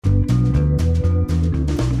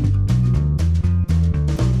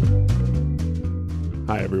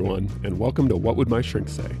Hi, everyone, and welcome to What Would My Shrink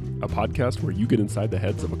Say, a podcast where you get inside the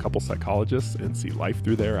heads of a couple psychologists and see life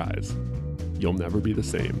through their eyes. You'll never be the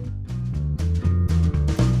same.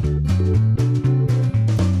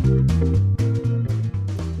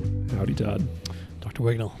 Howdy, Todd. Dr.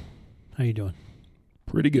 Wignall, how you doing?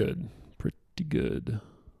 Pretty good. Pretty good.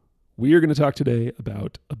 We are going to talk today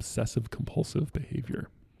about obsessive-compulsive behavior,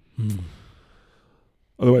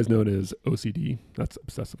 otherwise known as OCD. That's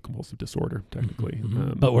obsessive-compulsive disorder, technically.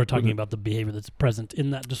 But we're talking about the behavior that's present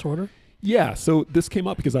in that disorder? Yeah, so this came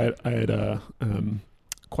up because I had a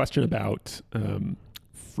question about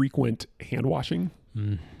frequent hand washing.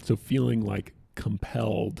 So feeling like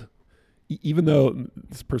compelled, even though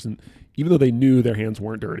they knew their hands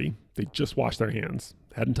weren't dirty, they just washed their hands,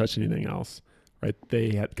 hadn't touched anything else, right?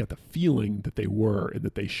 They had got the feeling that they were and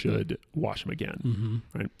that they should wash them again,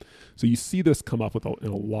 right? So you see this come up in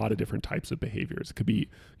a lot of different types of behaviors. It could be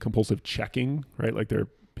compulsive checking, right? Like there are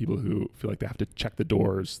people who feel like they have to check the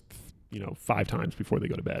doors 5 times before they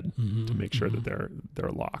go to bed to make sure that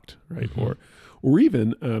they're locked, right? Or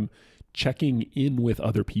even checking in with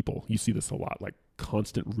other people. You see this a lot, like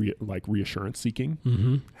constant reassurance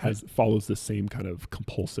seeking follows the same kind of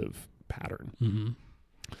compulsive pattern.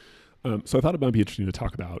 So I thought it might be interesting to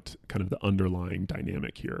talk about kind of the underlying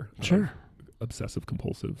dynamic here. Sure. Obsessive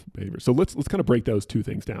compulsive behavior. So let's kind of break those two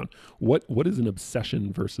things down. What is an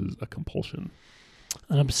obsession versus a compulsion?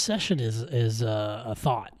 An obsession is a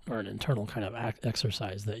thought or an internal kind of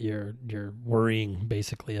exercise that you're worrying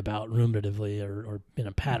basically about ruminatively or in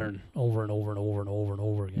a pattern over and over and over and over and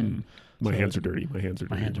over again. My hands are dirty. My hands are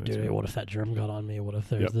dirty. What if that germ got on me? What if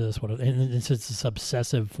there's this? And it's this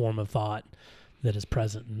obsessive form of thought that is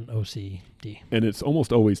present in OCD. And it's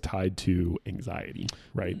almost always tied to anxiety,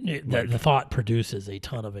 right? The thought produces a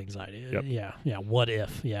ton of anxiety. Yep. Yeah. What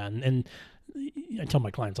if? Yeah. And I tell my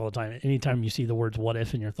clients all the time, anytime you see the words what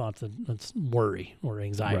if in your thoughts, that's worry or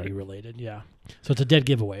anxiety related. Yeah. So it's a dead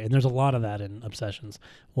giveaway. And there's a lot of that in obsessions.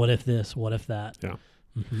 What if this? What if that? Yeah.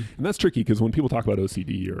 And that's tricky because when people talk about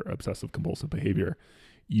OCD or obsessive compulsive behavior,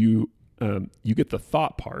 you get the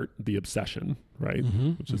thought part, the obsession, right?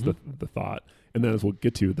 Which is the thought. And then as we'll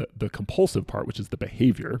get to the compulsive part, which is the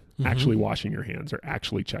behavior, actually washing your hands or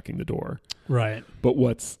actually checking the door. Right. But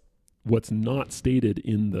what's not stated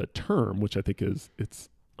in the term, which I think it's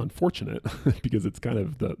unfortunate because it's kind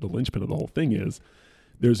of the linchpin of the whole thing, is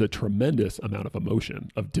there's a tremendous amount of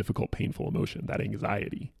emotion, of difficult, painful emotion, that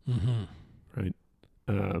anxiety, right?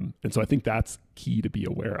 And so I think that's key to be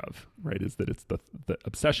aware of, right? Is that it's the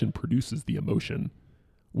obsession produces the emotion,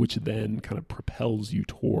 which then kind of propels you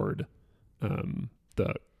toward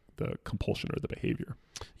the compulsion or the behavior.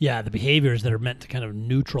 Yeah, the behaviors that are meant to kind of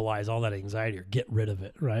neutralize all that anxiety or get rid of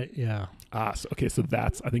it, right? Yeah. I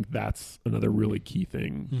think that's another really key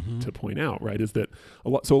thing to point out, right? Is that a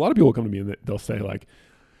lot of people come to me and they'll say like,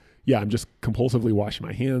 yeah, I'm just compulsively washing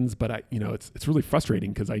my hands, but it's really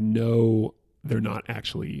frustrating because I know they're not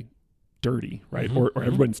actually dirty, right? Or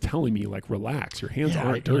everyone's telling me like, relax, your hands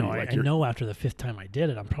aren't dirty. I know after the 5th time I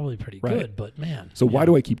did it, I'm probably pretty good, but man. So why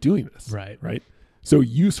do I keep doing this? Right. So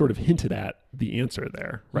you sort of hinted at the answer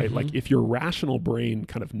there, right? Like if your rational brain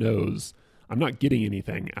kind of knows, I'm not getting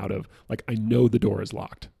anything out of, like, I know the door is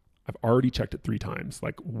locked. I've already checked it 3 times.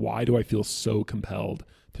 Like, why do I feel so compelled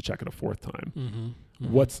to check it a 4th time?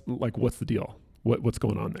 What's the deal? What's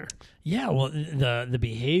going on there? Yeah, well, the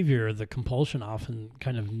behavior, the compulsion often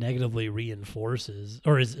kind of negatively reinforces,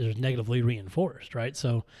 or is negatively reinforced, right?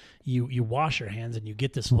 So you wash your hands and you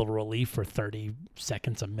get this little relief for 30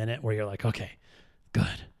 seconds, a minute, where you're like, okay,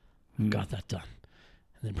 good, got that done.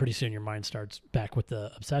 And then pretty soon your mind starts back with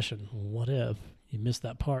the obsession. What if you missed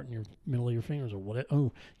that part in your middle of your fingers, or what if,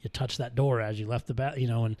 you touched that door as you left the bath,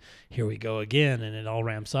 and here we go again, and it all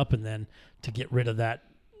ramps up. And then to get rid of that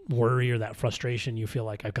worry or that frustration, you feel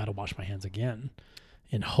like I've got to wash my hands again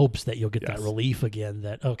in hopes that you'll get that relief again,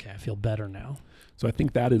 that, okay, I feel better now. So I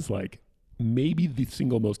think that is like maybe the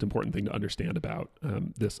single most important thing to understand about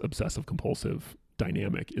this obsessive compulsive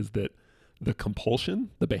dynamic is that the compulsion,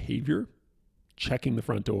 the behavior, checking the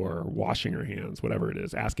front door, washing your hands, whatever it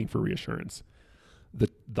is, asking for reassurance,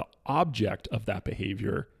 the object of that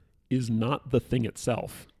behavior is not the thing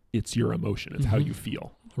itself. It's your emotion. It's how you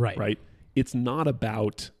feel. Right. It's not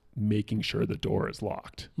about making sure the door is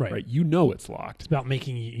locked. Right. You know it's locked. It's about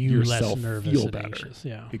making you less nervous and anxious.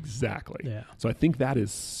 Yeah. Exactly. Yeah. So I think that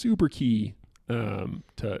is super key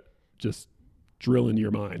to just drill into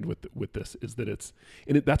your mind with this, is that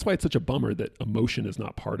that's why it's such a bummer that emotion is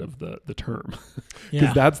not part of the term,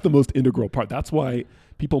 because that's the most integral part. That's why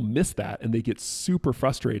people miss that and they get super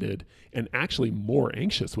frustrated and actually more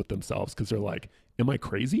anxious with themselves because they're like, am I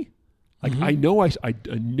crazy? Like I know I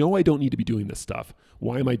know I don't need to be doing this stuff.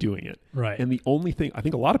 Why am I doing it? Right. And the only thing, I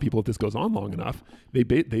think a lot of people, if this goes on long enough,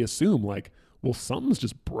 they assume like, well, something's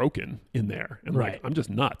just broken in there. And Right. like, I'm just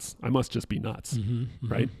nuts. I must just be nuts.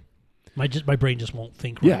 Right. My brain just won't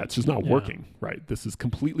think right. Yeah, it's just not working. Right. This is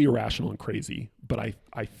completely irrational and crazy, but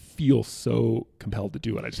I feel so compelled to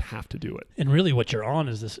do it. I just have to do it. And really what you're on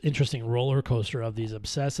is this interesting roller coaster of these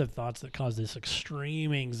obsessive thoughts that cause this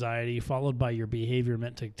extreme anxiety, followed by your behavior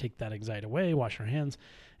meant to take that anxiety away, wash your hands,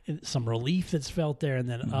 and some relief that's felt there, and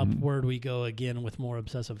then upward we go again with more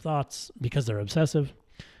obsessive thoughts because they're obsessive.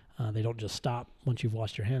 They don't just stop once you've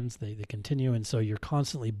washed your hands. They continue. And so you're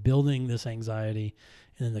constantly building this anxiety,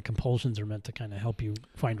 and then the compulsions are meant to kind of help you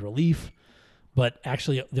find relief. But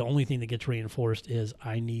actually, the only thing that gets reinforced is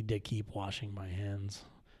I need to keep washing my hands.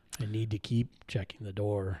 I need to keep checking the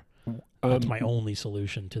door. That's my only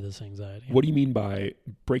solution to this anxiety. What do you mean by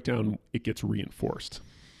breakdown? It gets reinforced.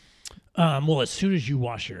 Well, as soon as you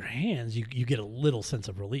wash your hands, you get a little sense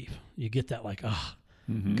of relief. You get that like,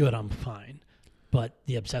 good, I'm fine. But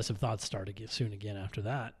the obsessive thoughts start soon again after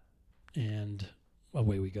that, and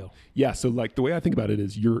away we go. Yeah, so like the way I think about it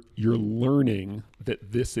is you're learning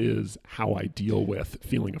that this is how I deal with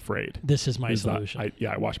feeling afraid. This is my solution.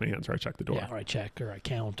 I wash my hands or I check the door. Yeah, or I check or I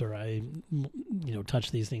count or I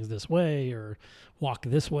touch these things this way or walk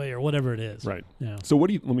this way or whatever it is. Right. Yeah. So let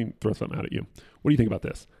me throw something out at you. What do you think about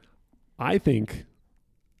this? I think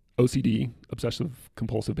OCD, obsessive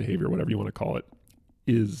compulsive behavior, whatever you want to call it,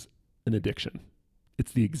 is an addiction.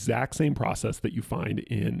 It's the exact same process that you find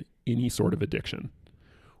in any sort of addiction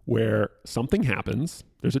where something happens,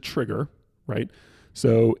 there's a trigger, right?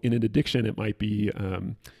 So in an addiction, it might be,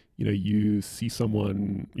 you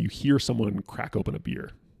hear someone crack open a beer,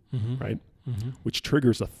 right? Which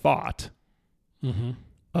triggers a thought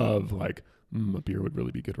of like, a beer would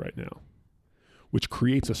really be good right now, which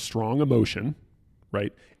creates a strong emotion,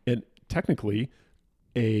 right? And technically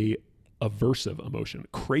a aversive emotion,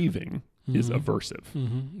 craving is aversive.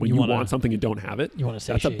 When you want something and don't have it, you want to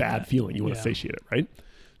that's a bad feeling. You want to satiate it, right?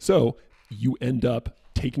 So you end up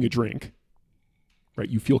taking a drink, right?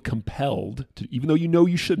 You feel compelled to, even though you know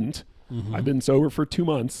you shouldn't. I've been sober for 2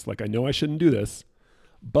 months. Like I know I shouldn't do this,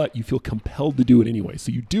 but you feel compelled to do it anyway.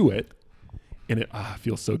 So you do it and it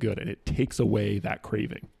feels so good. And it takes away that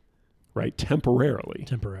craving, right? Temporarily.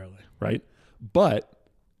 Right? But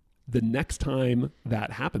the next time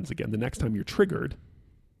that happens again, the next time you're triggered,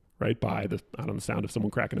 right, by the sound of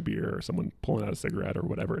someone cracking a beer or someone pulling out a cigarette or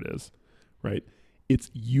whatever it is, right?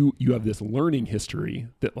 It's you have this learning history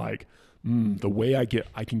that like, the way I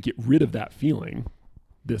can get rid of that feeling,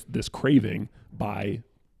 this craving by,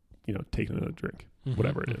 taking another drink,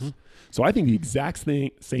 whatever it is. So I think the exact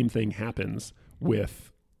same thing happens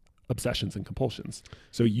with obsessions and compulsions.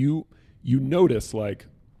 So you notice like,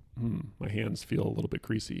 my hands feel a little bit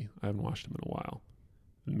greasy. I haven't washed them in a while.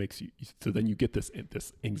 It makes you, so then you get this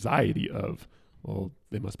anxiety of, well,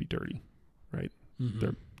 they must be dirty, right?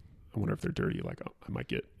 I wonder if they're dirty, like I might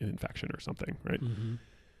get an infection or something, right?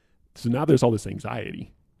 So now there's all this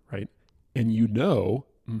anxiety, right? And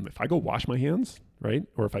if I go wash my hands, right?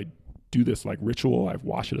 Or if I do this like ritual, I've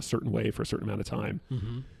washed it a certain way for a certain amount of time,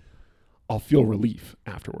 I'll feel relief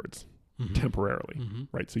afterwards, temporarily,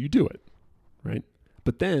 right? So you do it, right?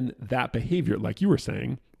 But then that behavior, like you were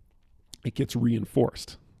saying, it gets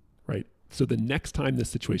reinforced, right? So the next time this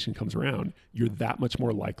situation comes around, you're that much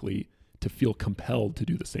more likely to feel compelled to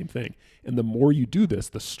do the same thing. And the more you do this,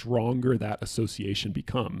 the stronger that association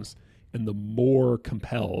becomes, and the more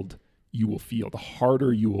compelled you will feel, the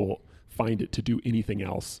harder you will find it to do anything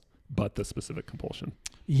else but the specific compulsion.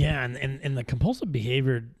 Yeah, and the compulsive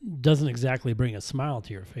behavior doesn't exactly bring a smile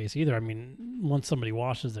to your face either. I mean, once somebody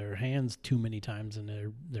washes their hands too many times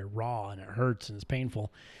and they're raw and it hurts and it's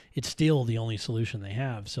painful, it's still the only solution they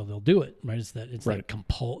have, so they'll do it. Right? It's right.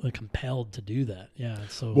 Like compelled to do that. Yeah.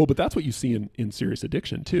 So well, but that's what you see in serious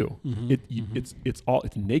addiction too.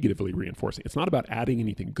 It's negatively reinforcing. It's not about adding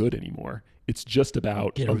anything good anymore. It's just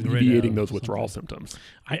about alleviating those withdrawal symptoms.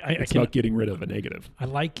 It's about getting rid of a negative. I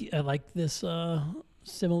like this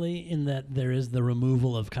simile in that there is the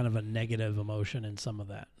removal of kind of a negative emotion in some of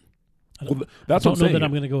that. I don't know that I'm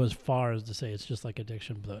going to go as far as to say it's just like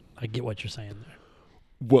addiction, but I get what you're saying there.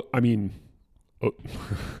 Well, I mean,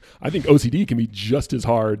 I think OCD can be just as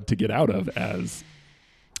hard to get out of as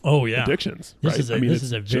addictions. This is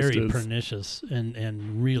a very pernicious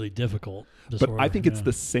and really difficult disorder. But I think it's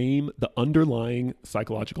the same. The underlying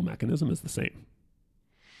psychological mechanism is the same.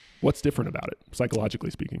 What's different about it, psychologically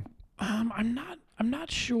speaking? I'm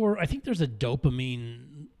not sure. I think there's a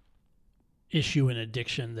dopamine issue in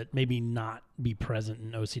addiction that maybe not be present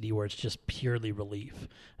in OCD where it's just purely relief.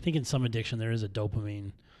 I think in some addiction there is a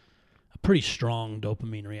pretty strong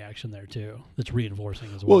dopamine reaction there too that's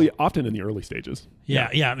reinforcing as well. Well, yeah, often in the early stages. Yeah.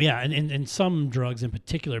 And some drugs in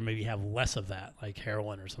particular maybe have less of that, like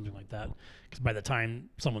heroin or something like that. Because by the time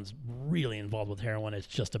someone's really involved with heroin, it's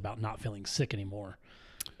just about not feeling sick anymore.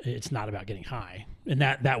 It's not about getting high. And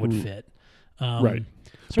that would fit. Right.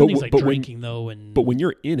 Certain things like drinking, though. But when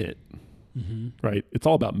you're in it, mm-hmm. right, it's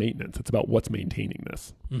all about maintenance. It's about what's maintaining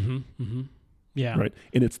this. Mm-hmm. Mm-hmm. Yeah. Right.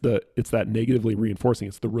 And it's that negatively reinforcing.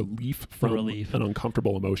 It's the relief from an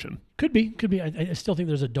uncomfortable emotion. Could be. I still think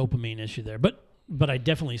there's a dopamine issue there, but I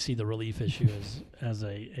definitely see the relief issue as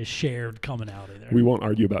a shared commonality there. We won't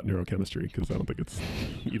argue about neurochemistry because I don't think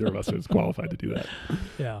either of us is qualified to do that.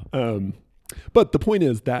 Yeah. But the point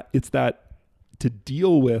is that it's that to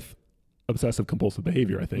deal with obsessive compulsive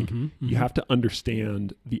behavior, I think you have to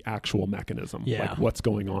understand the actual mechanism, like what's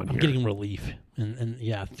going on here. Getting relief and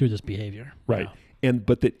through this behavior. Right. Yeah.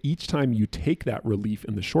 But that each time you take that relief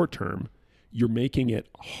in the short term, you're making it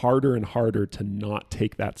harder and harder to not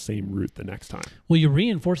take that same route the next time. Well, you're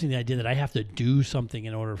reinforcing the idea that I have to do something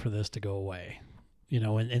in order for this to go away.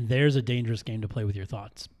 And there's a dangerous game to play with your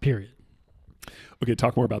thoughts, period. Okay,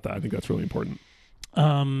 talk more about that. I think that's really important.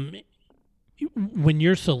 When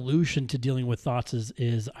your solution to dealing with thoughts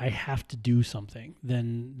is I have to do something,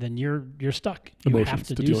 then you're stuck. You Emotions, have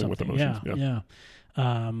to do dealing something. with emotions.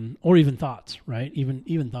 Yeah. Or even thoughts, right?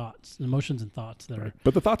 Even thoughts, emotions and thoughts that are.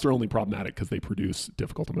 But the thoughts are only problematic because they produce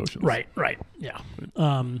difficult emotions. Right. Yeah.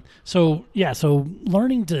 So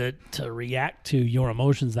learning to react to your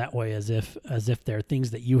emotions that way, as if they're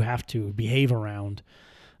things that you have to behave around,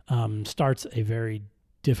 starts a very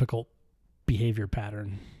difficult behavior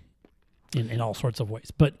pattern in all sorts of ways.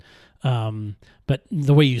 But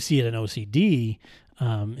the way you see it in OCD,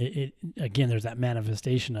 it again, there's that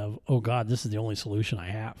manifestation of, oh God, this is the only solution I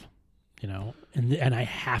have, and I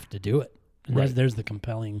have to do it. And there's the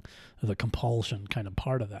compulsion kind of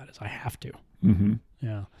part of that is I have to. Mm-hmm.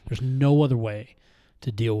 Yeah. There's no other way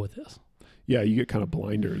to deal with this. Yeah. You get kind of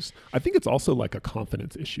blinders. I think it's also like a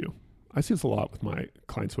confidence issue. I see this a lot with my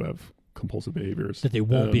clients who have compulsive behaviors. That they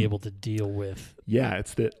won't be able to deal with. Yeah.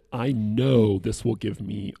 It's that I know this will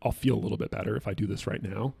I'll feel a little bit better if I do this right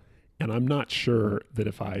now. And I'm not sure that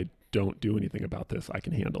if I don't do anything about this, I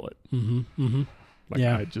can handle it. Mm-hmm. Mm-hmm.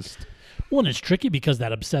 Well, and it's tricky because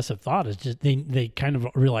that obsessive thought is just, they kind of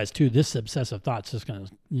realize too, this obsessive thought's just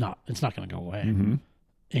it's not going to go away. Mm-hmm.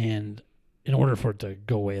 And in order for it to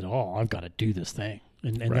go away at all, I've got to do this thing.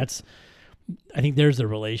 And that's, I think there's a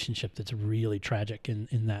relationship that's really tragic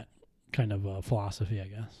in that kind of philosophy, I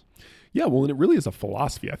guess. Yeah. Well, and it really is a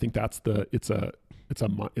philosophy. I think it's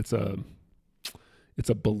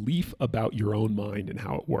a belief about your own mind and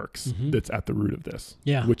how it works that's at the root of this.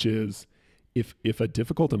 Yeah. Which is if a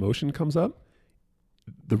difficult emotion comes up,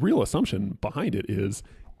 the real assumption behind it is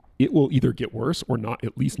it will either get worse or not,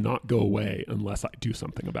 at least not go away unless I do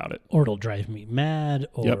something about it. Or it'll drive me mad,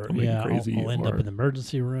 or crazy, I'll end up in the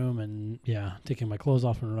emergency room and taking my clothes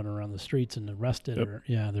off and running around the streets and arrested. Or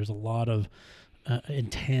there's a lot of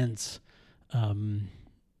intense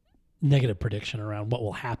negative prediction around what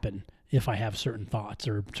will happen if I have certain thoughts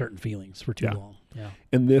or certain feelings for too long. Yeah.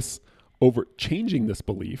 And changing this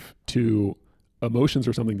belief to emotions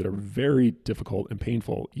are something that are very difficult and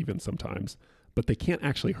painful even sometimes, but they can't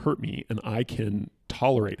actually hurt me and I can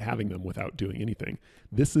tolerate having them without doing anything.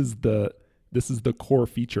 This is the core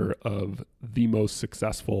feature of the most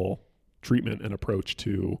successful treatment and approach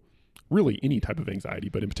to really any type of anxiety,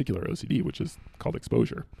 but in particular OCD, which is called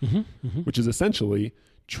exposure, which is essentially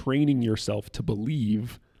training yourself to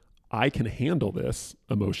believe I can handle this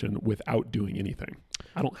emotion without doing anything.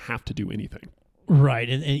 I don't have to do anything. Right.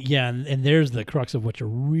 And there's the crux of what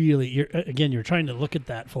you're trying to look at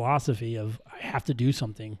that philosophy of I have to do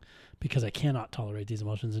something because I cannot tolerate these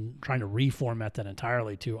emotions, and trying to reformat that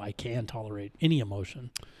entirely to I can tolerate any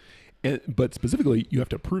emotion. But specifically, you have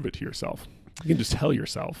to prove it to yourself. You can just tell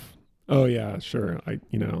yourself, oh yeah, sure.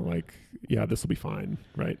 This will be fine.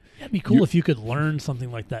 Right. Yeah, it'd be cool if you could learn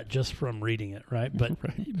something like that just from reading it. Right. But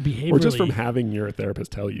behaviorally, or just from having your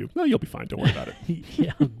therapist tell you, no, you'll be fine. Don't worry about it.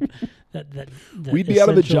 Yeah. That we'd be out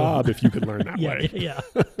of a job if you could learn that way. Yeah.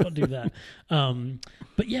 Don't do that.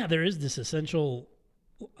 But yeah, there is this essential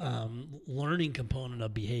learning component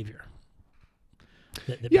of behavior.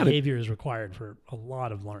 The behavior is required for a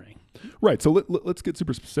lot of learning. Right. So let's get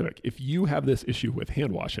super specific. If you have this issue with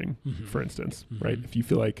hand washing, for instance, right? If you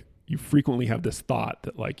feel like you frequently have this thought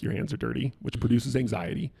that like your hands are dirty, which produces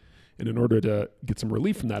anxiety, and in order to get some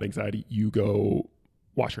relief from that anxiety, you go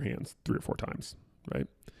wash your hands 3 or 4 times, right?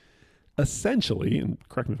 essentially, and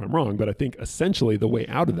correct me if I'm wrong, but I think essentially the way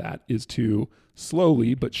out of that is to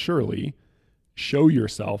slowly but surely show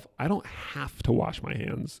yourself, I don't have to wash my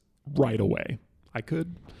hands right away. I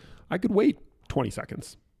could wait 20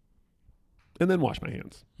 seconds and then wash my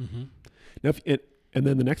hands. Mm-hmm. Now, and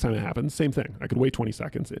then the next time it happens, same thing. I could wait 20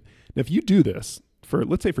 seconds. Now, if you do this for,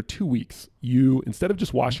 let's say for 2 weeks, you, instead of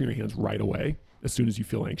just washing your hands right away, as soon as you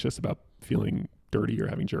feel anxious about feeling dirty or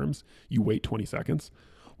having germs, you wait 20 seconds.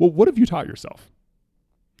 Well, what have you taught yourself?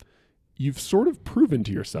 You've sort of proven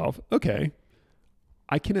to yourself, okay,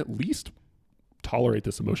 I can at least tolerate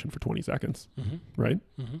this emotion for 20 seconds, right?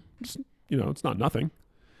 Mm-hmm. Just, it's not nothing.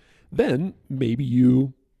 Then maybe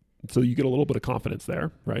so you get a little bit of confidence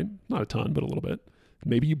there, right? Not a ton, but a little bit.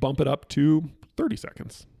 Maybe you bump it up to 30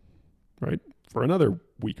 seconds, right? For another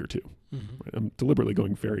week or two. Mm-hmm. Right? I'm deliberately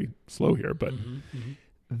going very slow here, but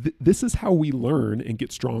this is how we learn and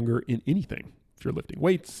get stronger in anything. If you're lifting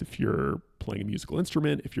weights, if you're playing a musical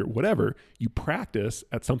instrument, if you're whatever, you practice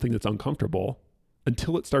at something that's uncomfortable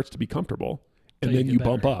until it starts to be comfortable. And then you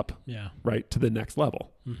bump up, right, to the next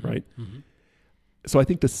level, right? Mm-hmm. So I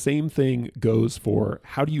think the same thing goes for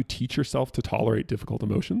how do you teach yourself to tolerate difficult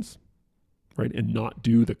emotions, right? And not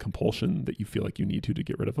do the compulsion that you feel like you need to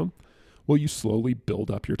get rid of them. Well, you slowly build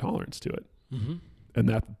up your tolerance to it. Mm-hmm.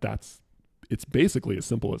 And it's basically as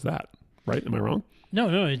simple as that, right? Am I wrong?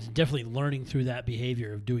 No, it's definitely learning through that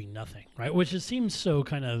behavior of doing nothing, right? Which it seems so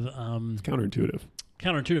kind of... it's counterintuitive.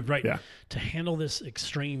 Counterintuitive, right? Yeah. To handle this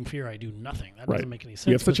extreme fear, I do nothing. That right. doesn't make any sense.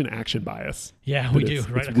 We have such an action bias. Yeah, we do.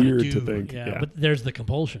 Right? It's weird to think. Yeah, but there's the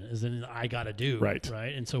compulsion. Is then I got to do. Right.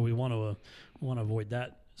 Right. And so we want to avoid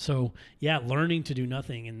that. So yeah, learning to do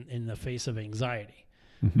nothing in the face of anxiety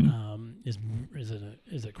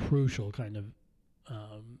is a crucial kind of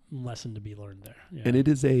lesson to be learned there. Yeah. And it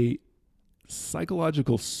is a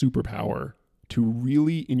psychological superpower to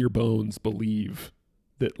really in your bones believe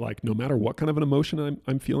that, like, no matter what kind of an emotion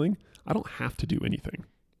I'm feeling, I don't have to do anything.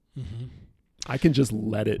 Mm-hmm. I can just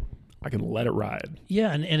let it ride.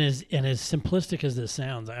 Yeah, and as simplistic as this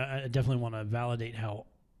sounds, I definitely want to validate how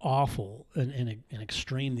awful and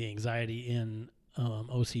extreme the anxiety in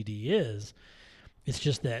OCD is. It's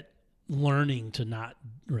just that learning to not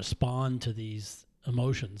respond to these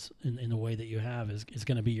emotions in the way that you have is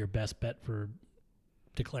going to be your best bet for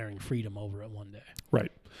declaring freedom over it one day.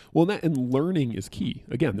 Right. Well, and learning is key.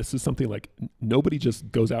 Again, this is something like nobody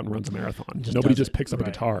just goes out and runs a marathon. Nobody just picks up a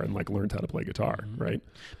guitar and like learns how to play guitar, right?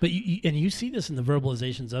 But you see this in the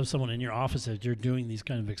verbalizations of someone in your office as you're doing these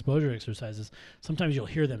kind of exposure exercises. Sometimes you'll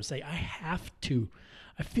hear them say, "I have to.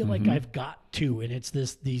 I feel like I've got to," and it's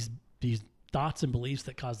these thoughts and beliefs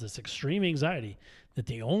that cause this extreme anxiety. That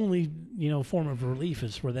the only form of relief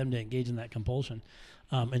is for them to engage in that compulsion.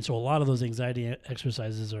 And so a lot of those anxiety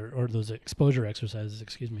exercises or those exposure exercises,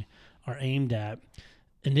 are aimed at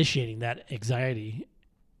initiating that anxiety,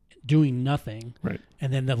 doing nothing, right?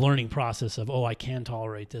 And then the learning process of, I can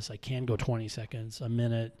tolerate this. I can go 20 seconds, a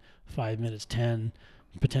minute, 5 minutes, 10,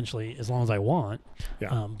 potentially as long as I want.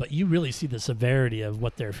 Yeah. But you really see the severity of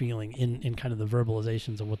what they're feeling in kind of the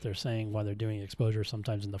verbalizations of what they're saying while they're doing exposure.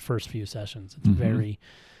 Sometimes in the first few sessions, it's very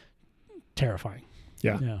terrifying.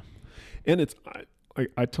 Yeah. Yeah. And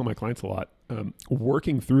I tell my clients a lot,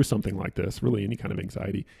 working through something like this, really any kind of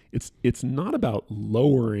anxiety, it's not about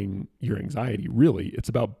lowering your anxiety, really. It's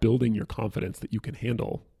about building your confidence that you can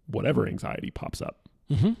handle whatever anxiety pops up,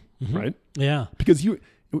 right? Yeah. Because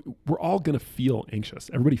we're all going to feel anxious.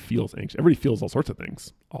 Everybody feels anxious. Everybody feels all sorts of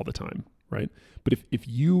things all the time, right? But if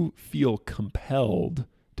you feel compelled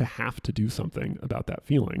to have to do something about that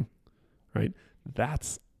feeling, right,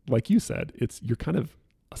 that's, like you said, you're kind of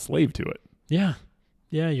a slave to it. Yeah.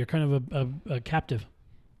 Yeah, you're kind of a captive.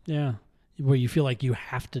 Yeah, where you feel like you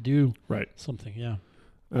have to do something.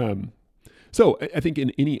 Yeah. So I think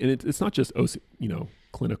and it's not just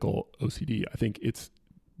clinical OCD. I think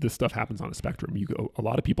this stuff happens on a spectrum. A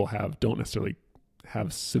lot of people don't necessarily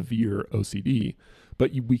have severe OCD,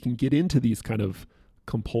 but we can get into these kind of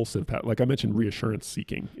compulsive, like I mentioned, reassurance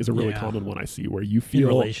seeking is a really common one I see, where you feel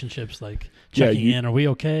in relationships, like checking in, are we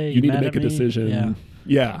okay? You need to make a decision.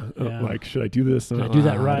 Yeah. Like, should I do this? Should I do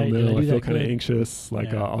that right? I don't know. I feel kind of good? Anxious.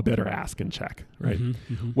 Like, I'll better ask and check. Right.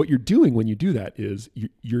 What you're doing when you do that is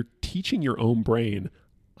you're teaching your own brain,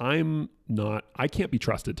 I can't be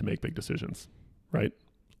trusted to make big decisions. Right.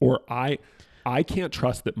 Or I can't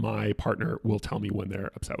trust that my partner will tell me when they're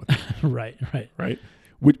upset with me. Right.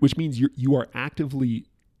 Which means you are actively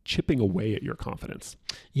chipping away at your confidence.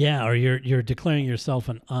 Yeah, or you're declaring yourself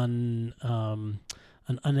an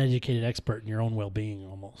uneducated expert in your own well-being,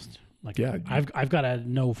 almost. Like, I've got to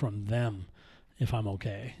know from them if I'm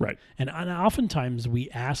okay. Right. And oftentimes we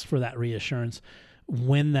ask for that reassurance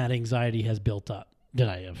when that anxiety has built up. Did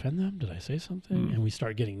I offend them? Did I say something? And we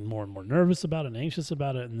start getting more and more nervous about it and anxious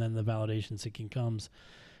about it. And then the validation seeking comes.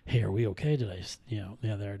 Hey, are we okay? Did I, yeah,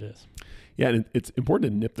 there it is. Yeah. And it's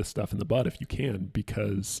important to nip this stuff in the bud if you can,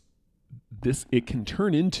 because it can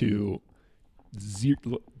turn into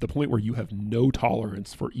the point where you have no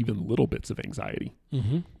tolerance for even little bits of anxiety.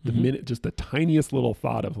 The minute, just the tiniest little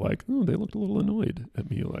thought of like, oh, they looked a little annoyed at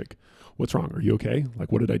me. Like, what's wrong? Are you okay?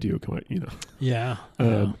 Like, what did I do? Come on, Yeah.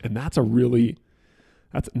 And that's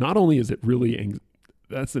not only is it really,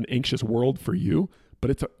 that's an anxious world for you, but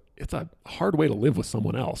it's a hard way to live with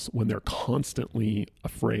someone else when they're constantly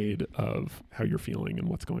afraid of how you're feeling and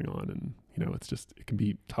what's going on. And, it can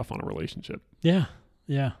be tough on a relationship. Yeah.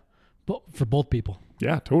 Yeah. But for both people.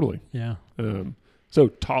 Yeah, totally. Yeah. So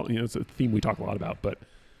it's a theme we talk a lot about, but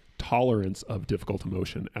tolerance of difficult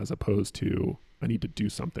emotion as opposed to I need to do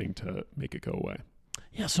something to make it go away.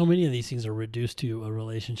 Yeah. So many of these things are reduced to a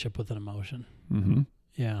relationship with an emotion. Mm-hmm.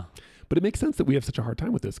 Yeah. But it makes sense that we have such a hard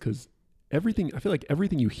time with this because I feel like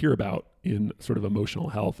everything you hear about in sort of emotional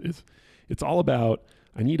health it's all about,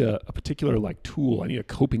 I need a particular like tool. I need a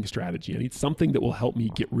coping strategy. I need something that will help me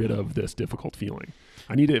get rid of this difficult feeling.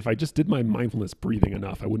 If I just did my mindfulness breathing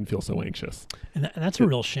enough, I wouldn't feel so anxious. And that's a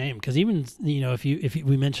real shame because even, if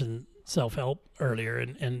we mentioned self-help earlier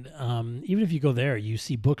and even if you go there, you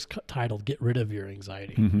see books titled Get Rid of Your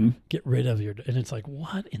Anxiety, Get Rid of Your, and it's like,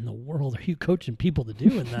 what in the world are you coaching people to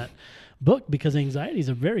do in that book? Because anxiety is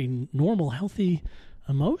a very normal, healthy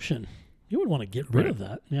emotion. You would want to get rid of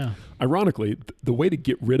that. Yeah. Ironically, the way to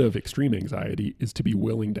get rid of extreme anxiety is to be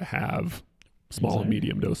willing to have small and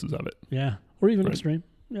medium doses of it. Yeah. Or even extreme.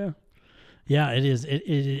 Yeah. Yeah, it is.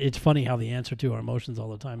 It's funny how the answer to our emotions all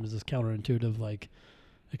the time is this counterintuitive, like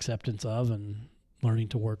acceptance of and learning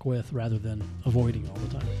to work with rather than avoiding all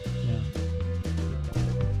the time. Yeah.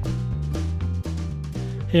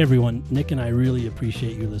 Hey everyone, Nick and I really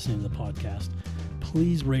appreciate you listening to the podcast.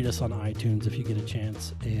 Please rate us on iTunes if you get a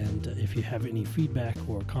chance. And if you have any feedback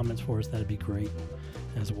or comments for us, that'd be great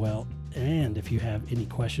as well. And if you have any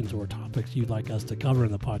questions or topics you'd like us to cover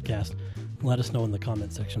in the podcast, let us know in the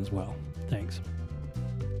comment section as well. Thanks.